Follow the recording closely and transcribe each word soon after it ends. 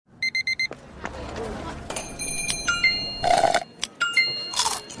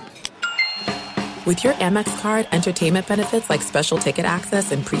With your Amex card, entertainment benefits like special ticket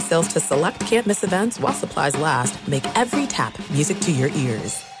access and pre-sales to select can't-miss events while supplies last make every tap music to your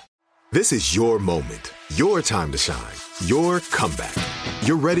ears. This is your moment, your time to shine, your comeback.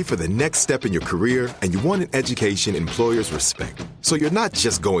 You're ready for the next step in your career, and you want an education employers respect. So you're not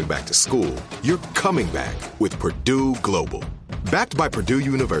just going back to school, you're coming back with Purdue Global. Backed by Purdue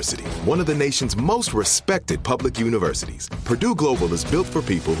University, one of the nation's most respected public universities, Purdue Global is built for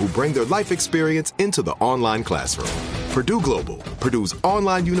people who bring their life experience into the online classroom. Purdue Global, Purdue's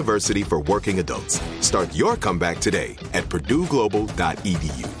online university for working adults. Start your comeback today at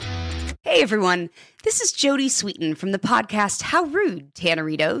purdueglobal.edu. Hey everyone, this is Jody Sweeten from the podcast How Rude,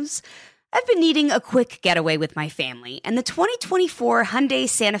 Tanneritos. I've been needing a quick getaway with my family, and the 2024 Hyundai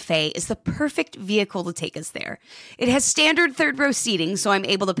Santa Fe is the perfect vehicle to take us there. It has standard third-row seating, so I'm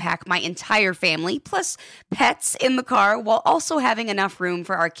able to pack my entire family, plus pets, in the car, while also having enough room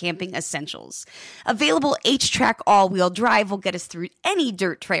for our camping essentials. Available H-Track all-wheel drive will get us through any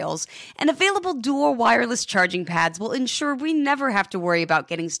dirt trails, and available dual wireless charging pads will ensure we never have to worry about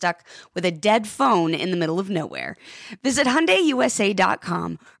getting stuck with a dead phone in the middle of nowhere. Visit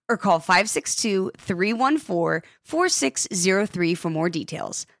HyundaiUSA.com or call 562-314-4603 for more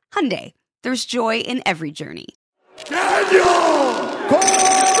details. Hyundai, there's joy in every journey.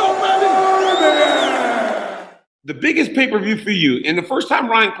 The biggest pay-per-view for you, and the first time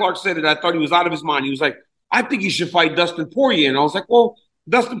Ryan Clark said it, I thought he was out of his mind. He was like, I think he should fight Dustin Poirier. And I was like, well,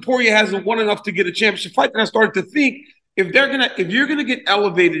 Dustin Poirier hasn't won enough to get a championship fight. And I started to think, if you're gonna get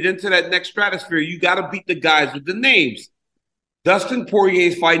elevated into that next stratosphere, you got to beat the guys with the names. Dustin Poirier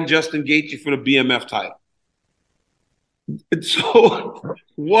is fighting Justin Gaethje for the BMF title. So,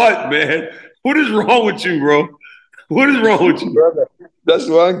 what, man? What is wrong with you, bro? What is wrong with you? Brother, that's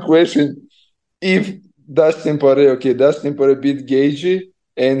one question. If Dustin Poirier beat Gaethje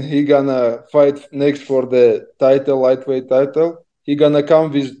and he gonna fight next for the title, lightweight title, he gonna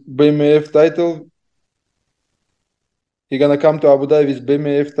come with BMF title? He gonna come to Abu Dhabi with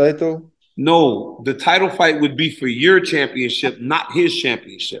BMF title? No, the title fight would be for your championship, not his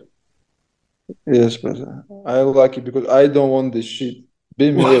championship. Yes, brother. I'm lucky because I don't want this shit.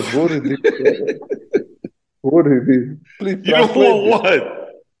 BMF, what is this? What is this? Please you don't want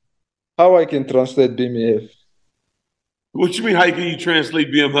what? How I can translate BMF? What you mean, how can you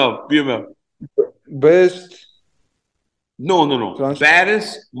translate BMF? Best. No.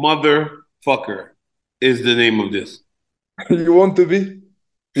 Baddest motherfucker is the name of this. You want to be?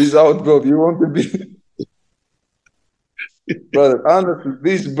 Without belt, you want to be? Brother, honestly,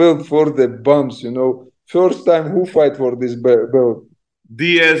 this belt for the bums, you know. First time who fight for this belt?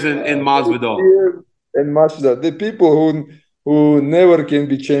 Diaz and Masvidal. Diaz and Masvidal. The people who never can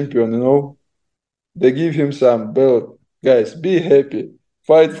be champion, you know. They give him some belt. Guys, be happy.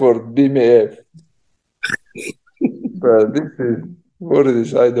 Fight for BMF. But this is, what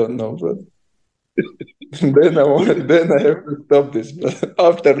is this? I don't know, brother. then I have to stop this. But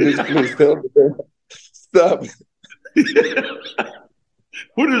after this, please tell me. Stop.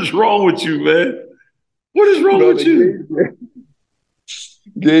 What is wrong with you, man? What is wrong with you?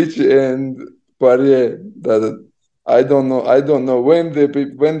 Gaethje and Poirier. I don't know when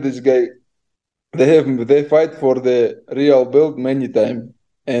this guy they fight for the real belt many times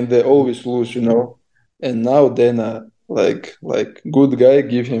and they always lose, you know. And now Dana like good guy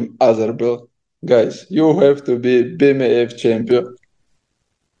give him other belt. Guys, you have to be BMF champion.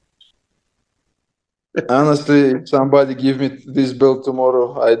 Honestly, if somebody give me this belt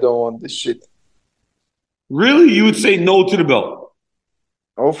tomorrow, I don't want this shit. Really? You would say no to the belt?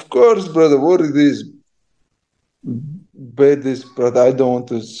 Of course, brother. What is this? This, brother. I don't want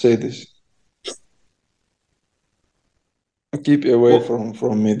to say this. Keep away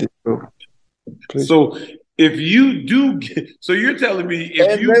from me. This belt. Please. So if you do, so you're telling me if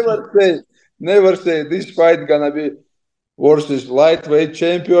and you never say this fight gonna be versus lightweight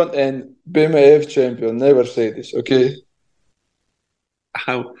champion and BMF champion. Never say this, okay?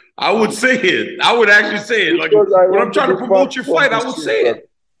 I would say it. I would actually say it. Like when I'm trying to promote your fight, I would say it.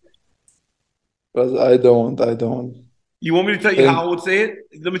 But I don't want. You want me to tell you how I would say it?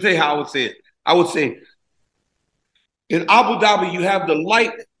 Let me tell you how I would say it. I would say, in Abu Dhabi, you have the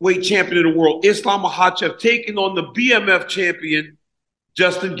lightweight champion of the world, Islam Makhachev, taking on the BMF champion,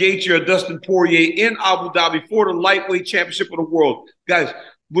 Justin Gaethje or Dustin Poirier, in Abu Dhabi for the lightweight championship of the world. Guys,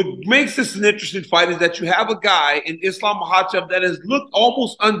 what makes this an interesting fight is that you have a guy in Islam Makhachev that has looked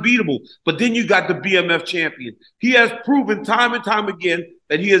almost unbeatable, but then you got the BMF champion. He has proven time and time again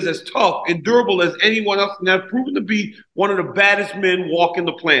that he is as tough and durable as anyone else, and has proven to be one of the baddest men walking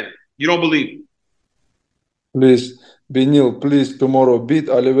the planet. You don't believe it? Please, Benil, please tomorrow beat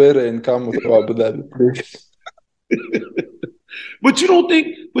Oliveira and come to Abu Dhabi, please. But you don't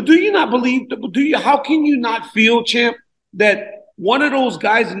think, but do you not believe, how can you not feel, champ, that one of those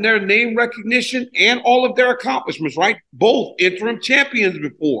guys in their name recognition and all of their accomplishments, right? Both interim champions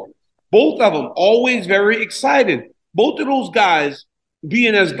before, both of them always very excited. Both of those guys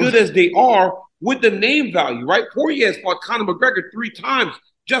being as good as they are with the name value, right? Poirier has fought Conor McGregor 3 times.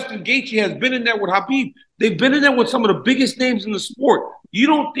 Justin Gaethje has been in there with Khabib. They've been in there with some of the biggest names in the sport. You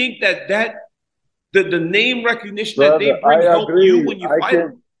don't think that the name recognition that they bring help you when you fight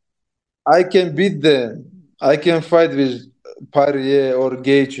them? I can beat them. I can fight with Poirier or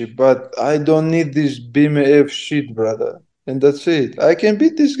Gaethje, but I don't need this BMF shit, brother. And that's it. I can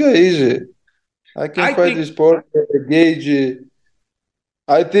beat this guy easy. I can fight this Poirier, Gaethje.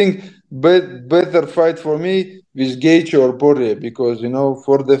 I think better fight for me with Gaethje or Poirier because,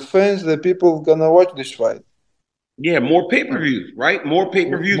 for the fans, the people gonna watch this fight. Yeah, more pay-per-views, right? More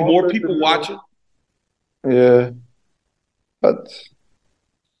pay-per-views, more people watching. Yeah, but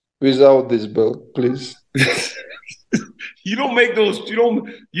without this belt, please. You don't make those. You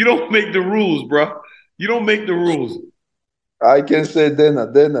don't make the rules, bro. You don't make the rules. I can say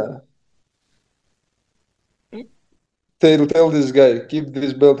Dana. Tell this guy keep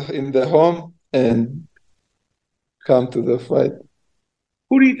this belt in the home and come to the fight.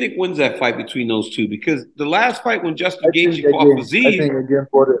 Who do you think wins that fight between those two? Because the last fight when Justin Gaethje fought Fiziev, I think again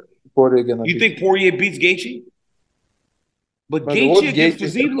Poirier gonna. You think Poirier beats Gaethje? But Gaethje against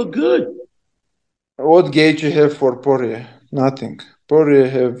Fiziev look good. What Gaethje have for Poirier? Nothing. Poirier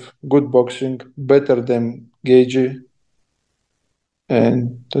have good boxing, better than Gaethje,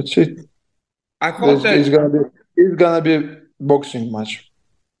 and that's it. I thought that it's gonna be a boxing match.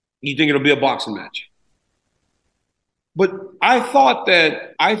 You think it'll be a boxing match? But I thought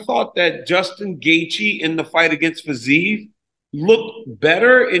that Justin Gaethje in the fight against Fiziev looked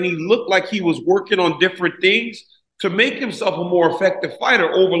better, and he looked like he was working on different things to make himself a more effective fighter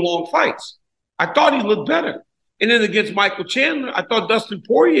over long fights. I thought he looked better. And then against Michael Chandler, I thought Dustin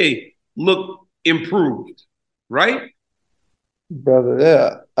Poirier looked improved, right? Brother,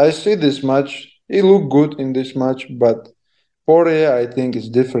 yeah, I see this match. He looked good in this match, but Poirier, I think, is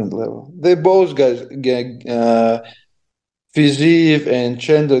different level. They both guys, Fiziev and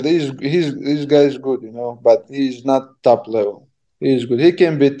Chandler, this guy is good, but he's not top level. He's good. He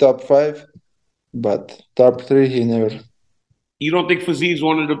can be top 5, but top 3, he never. You don't think Fiziev's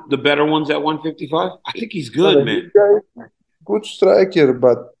one of the better ones at 155? I think he's good, man. Good striker,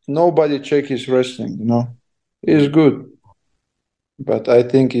 but nobody check his wrestling, He's good. But I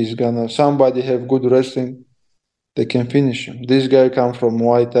think somebody have good wrestling, they can finish him. This guy come from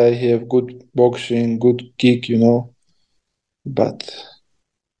Muay Thai, he have good boxing, good kick, But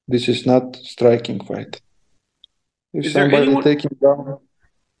this is not striking fight. If somebody take him down,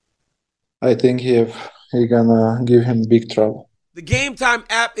 I think he gonna give him big trouble. The Game Time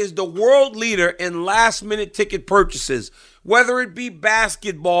app is the world leader in last-minute ticket purchases, whether it be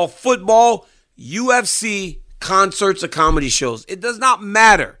basketball, football, UFC, concerts, or comedy shows. It does not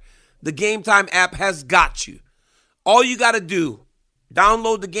matter. The Game Time app has got you. All you got to do,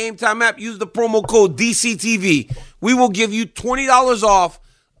 download the Game Time app, use the promo code DCTV. We will give you $20 off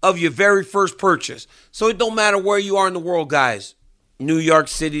of your very first purchase. So it don't matter where you are in the world, guys. New York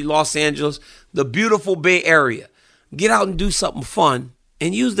City, Los Angeles, the beautiful Bay Area. Get out and do something fun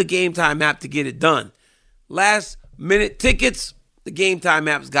and use the Game Time app to get it done. Last minute tickets, the Game Time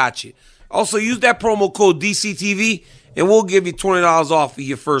app's got you. Also, use that promo code DCTV and we'll give you $20 off of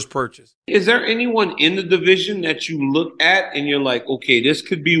your first purchase. Is there anyone in the division that you look at and you're like, okay, this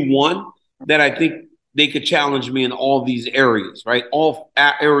could be one that I think they could challenge me in all these areas, right? All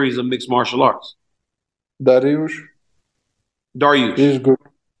areas of mixed martial arts. Dariush. He's good.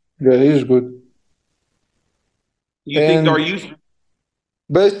 Yeah, he's good. You think Dariush?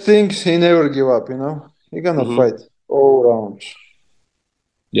 Best things, he never give up, He gonna fight all rounds.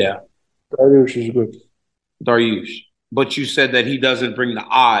 Yeah. Dariush is good. Dariush. But you said that he doesn't bring the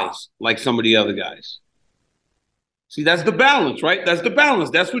eyes like some of the other guys. See, that's the balance, right? That's the balance.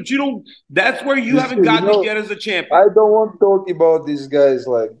 That's what you don't. That's where you haven't gotten it yet as a champion. I don't want to talk about these guys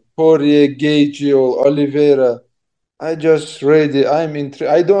like Poirier, Gaethje, or Oliveira. I just ready.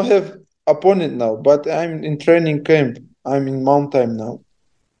 I don't have opponent now, but I'm in training camp. I'm in mountain now.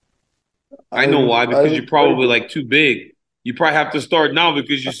 I know why, because you're probably like too big. You probably have to start now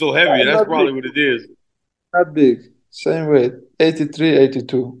because you're so heavy. That's probably what it is. Not big. Same weight. 83,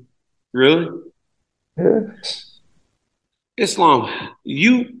 82. Really? Yeah. Islam,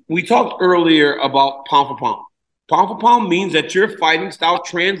 we talked earlier about pound for pound. Pound for pound means that your fighting style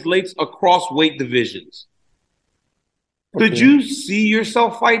translates across weight divisions. Could you see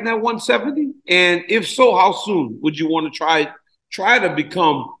yourself fighting at 170? And if so, how soon would you want to try to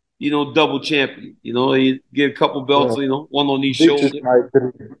become, double champion? You get a couple belts, one on each shoulder. This is my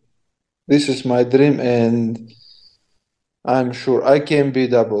dream. This is my dream, and I'm sure I can be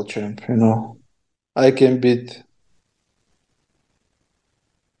double champ. I can beat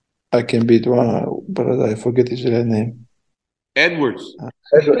one, but I forget his real name. Edwards.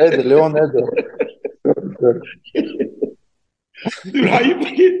 Leon Edwards. Dude, how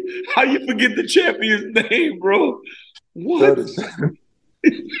you forget the champion's name, bro? What?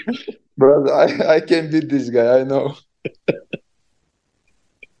 Brother, I can beat this guy, I know.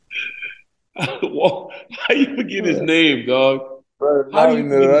 Well, how you forget his name, dog? Brother, now in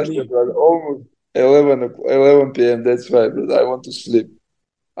Russia, brother, almost 11 p.m. That's why, brother. I want to sleep.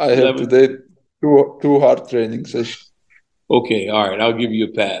 I have today two hard training sessions. Okay, all right. I'll give you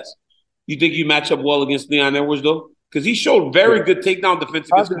a pass. You think you match up well against Leon Edwards, though? Because he showed very good takedown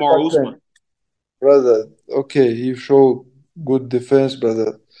defense against Kamaru Usman. Brother, okay, he showed good defense,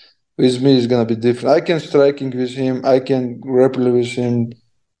 brother. With me, it's going to be different. I can striking with him. I can grapple with him.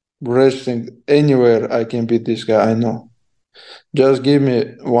 Wrestling anywhere, I can beat this guy. I know. Just give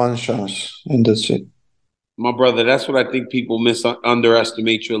me one chance, and that's it. My brother, that's what I think people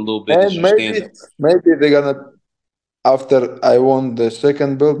underestimate you a little bit. And maybe they're going to, after I won the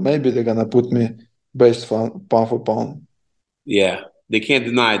second belt, maybe they're going to put me best pound for pound. Yeah, they can't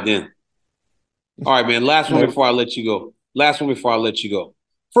deny it then. All right, man. Last one before I let you go.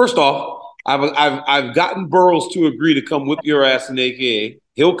 First off, I've gotten Burroughs to agree to come whip your ass in AKA.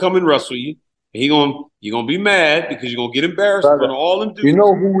 He'll come and wrestle you. You're gonna be mad because you're gonna get embarrassed in front of all them dudes. You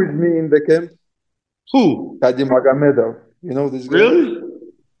know who with me in the camp? Who? Kadi Magomedov. You know this guy? Really?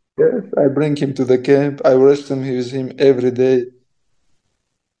 Yes, I bring him to the camp. I wrestle with him every day.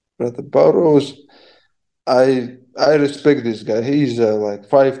 Brother Burroughs, I respect this guy. He's like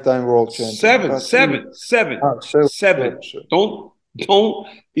 5-time world champion. Seven. Don't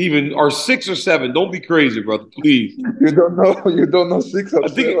even, or 6 or 7. Don't be crazy, brother. Please. You don't know 6 or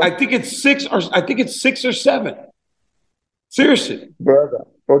 7. I think it's 6 or 7. Seriously, brother.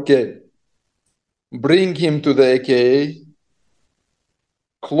 Okay, bring him to the AKA.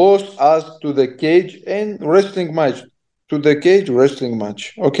 Close us to the cage and wrestling match. To the cage, wrestling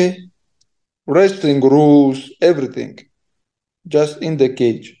match. Okay, wrestling rules, everything. Just in the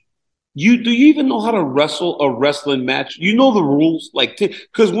cage. Do you even know how to wrestle a wrestling match? You know the rules,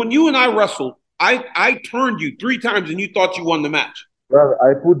 because when you and I wrestled, I turned you 3 times and you thought you won the match. Brother,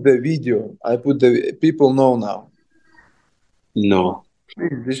 I put the video. People know now. No,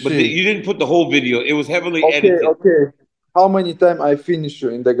 but you didn't put the whole video. It was heavily edited. Okay. How many times I finished you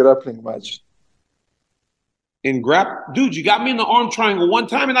in the grappling match? Dude, you got me in the arm triangle one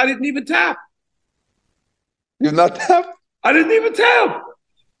time and I didn't even tap. You not tap? I didn't even tap.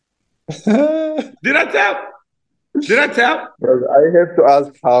 Did I tap? Brother, I have to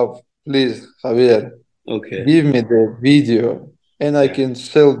ask how. Please, Javier. Okay. Give me the video, and I can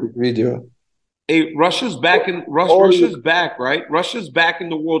sell the video. Hey, Russia's back, right? Russia's back in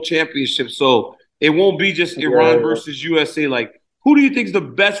the World Championship, so it won't be just Iran versus USA. Like, who do you think is the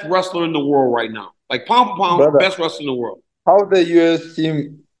best wrestler in the world right now? Like, pound for pound, brother, best wrestler in the world. How the US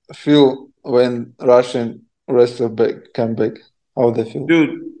team feel when Russian wrestler come back? How they feel?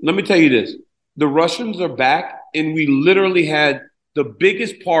 Dude, let me tell you this. The Russians are back, and we literally had the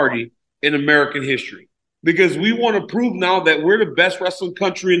biggest party in American history because we want to prove now that we're the best wrestling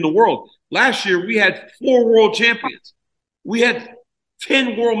country in the world. Last year, we had 4 world champions. We had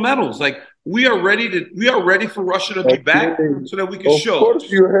 10 world medals. Like, we are ready for Russia to be back so that we can show. Of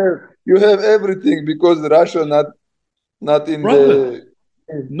course, you have everything because Russia not in the.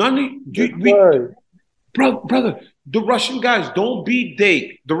 Brother, the Russian guys don't beat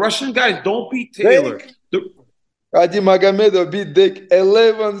Dake. The Russian guys don't beat Taylor. Kadi Magomedov beat Dake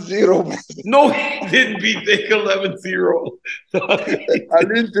 11-0. No, he didn't beat Dake 11-0.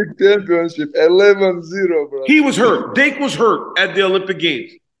 Olympic championship 11-0, bro. He was hurt. Dake was hurt at the Olympic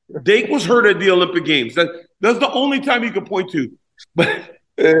Games. That's the only time you can point to. But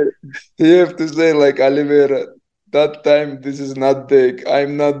you have to say like Oliveira. That time, this is not Dake.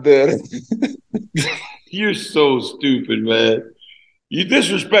 I'm not there. You're so stupid, man. You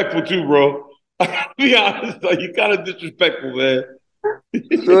disrespectful too, bro. I'll be honest, though, you kind of disrespectful, man.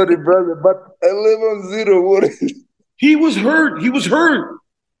 Sorry, brother, but 11-0, what is? He was hurt.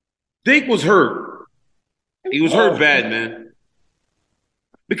 Dake was hurt. He was hurt bad, man.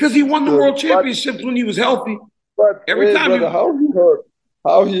 Because he won the world championships when he was healthy. But every time, brother, how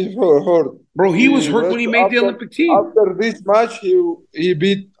he hurt? Bro, he was hurt when he made the Olympic team. After this match, he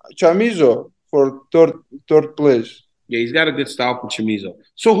beat Chamizo for third place. Yeah, he's got a good style for Chamizo.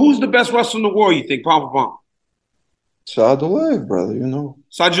 So who's the best wrestler in the world, you think, pound for pound? Sadulaev, brother, you know.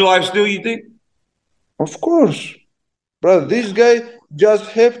 Sadulaev still, you think? Of course. Brother, this guy just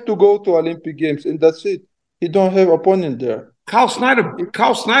have to go to Olympic Games, and that's it. He don't have opponent there. Kyle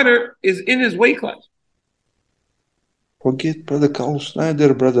Snyder is in his weight class. Forget, brother, Kyle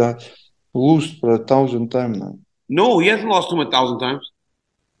Snyder, brother. Lost, brother, 1,000 times now. No, he hasn't lost to him 1,000 times.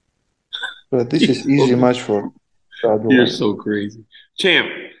 But this is easy match for Sadulaev. You're so crazy. Champ,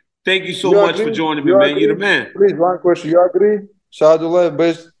 thank you so much for joining me, man. You're the man. Please, one question. You agree? Sadulaev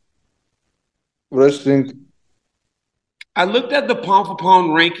best wrestling. I looked at the pound for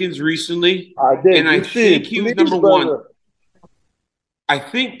pound rankings recently, and I think he was number brother. 1. I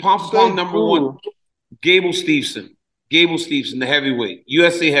think pound for pound number 1, Gable Steveson, the heavyweight,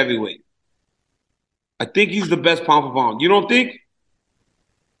 USA heavyweight. I think he's the best pound for pound. You don't think?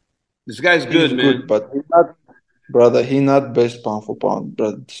 This guy's good, man. Good, but he's not, brother, he not best pound for pound.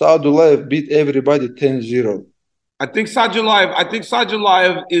 Brother, Sadulaev beat everybody 10-0. I think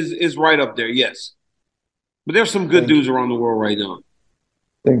Sadulaev is right up there, yes. But there's some good dudes around the world right now.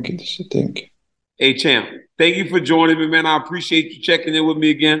 Thank you. Hey, Champ, thank you for joining me, man. I appreciate you checking in with me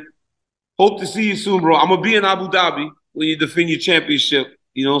again. Hope to see you soon, bro. I'm going to be in Abu Dhabi when you defend your championship,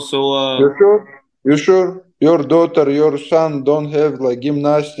 you know, so... You sure? Your daughter, your son don't have, like,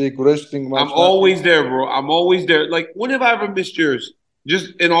 gymnastic, wrestling match? I'm always there, bro. I'm always there. Like, when have I ever missed yours?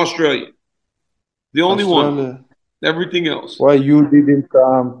 Just in Australia. The only one. Everything else. Why you didn't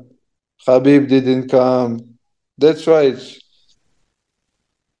come? Habib didn't come. That's why it's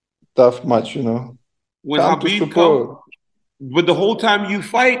tough match, you know. When Habib comes, but the whole time you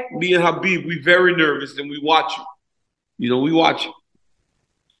fight, me and Habib, we very nervous and we watch you. You know, we watch you.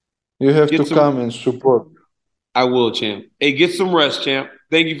 You have to come and support. I will, champ. Hey, get some rest, champ.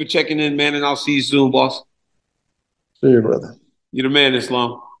 Thank you for checking in, man, and I'll see you soon, boss. See you, brother. You're the man,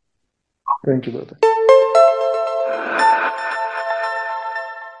 Islam. Thank you, brother.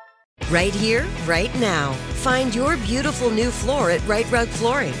 Right here, right now. Find your beautiful new floor at Right Rug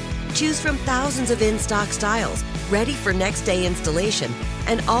Flooring. Choose from thousands of in-stock styles, ready for next day installation,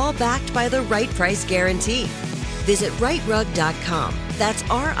 and all backed by the right price guarantee. Visit rightrug.com. That's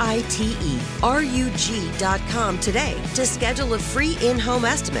RITERUG.com today to schedule a free in-home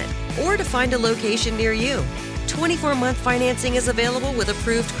estimate or to find a location near you. 24-month financing is available with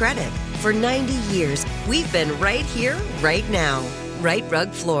approved credit. For 90 years, we've been right here, right now. Right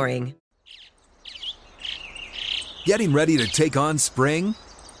Rug Flooring. Getting ready to take on spring?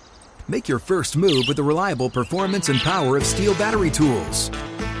 Make your first move with the reliable performance and power of Steel battery tools.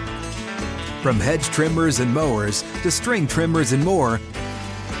 From hedge trimmers and mowers to string trimmers and more,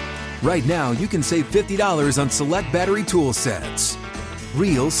 right now you can save $50 on select battery tool sets.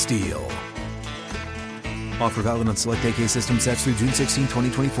 Real Steel. Offer valid on select AK system sets through June 16,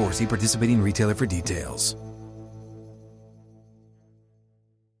 2024. See participating retailer for details.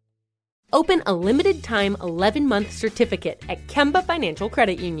 Open a limited-time 11-month certificate at Kemba Financial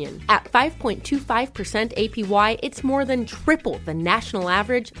Credit Union. At 5.25% APY, it's more than triple the national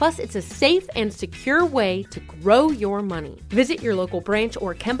average, plus it's a safe and secure way to grow your money. Visit your local branch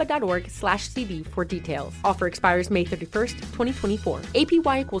or kemba.org/cb for details. Offer expires May 31st, 2024.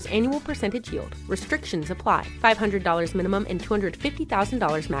 APY equals annual percentage yield. Restrictions apply. $500 minimum and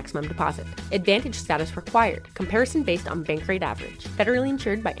 $250,000 maximum deposit. Advantage status required. Comparison based on bank rate average. Federally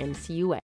insured by NCUA.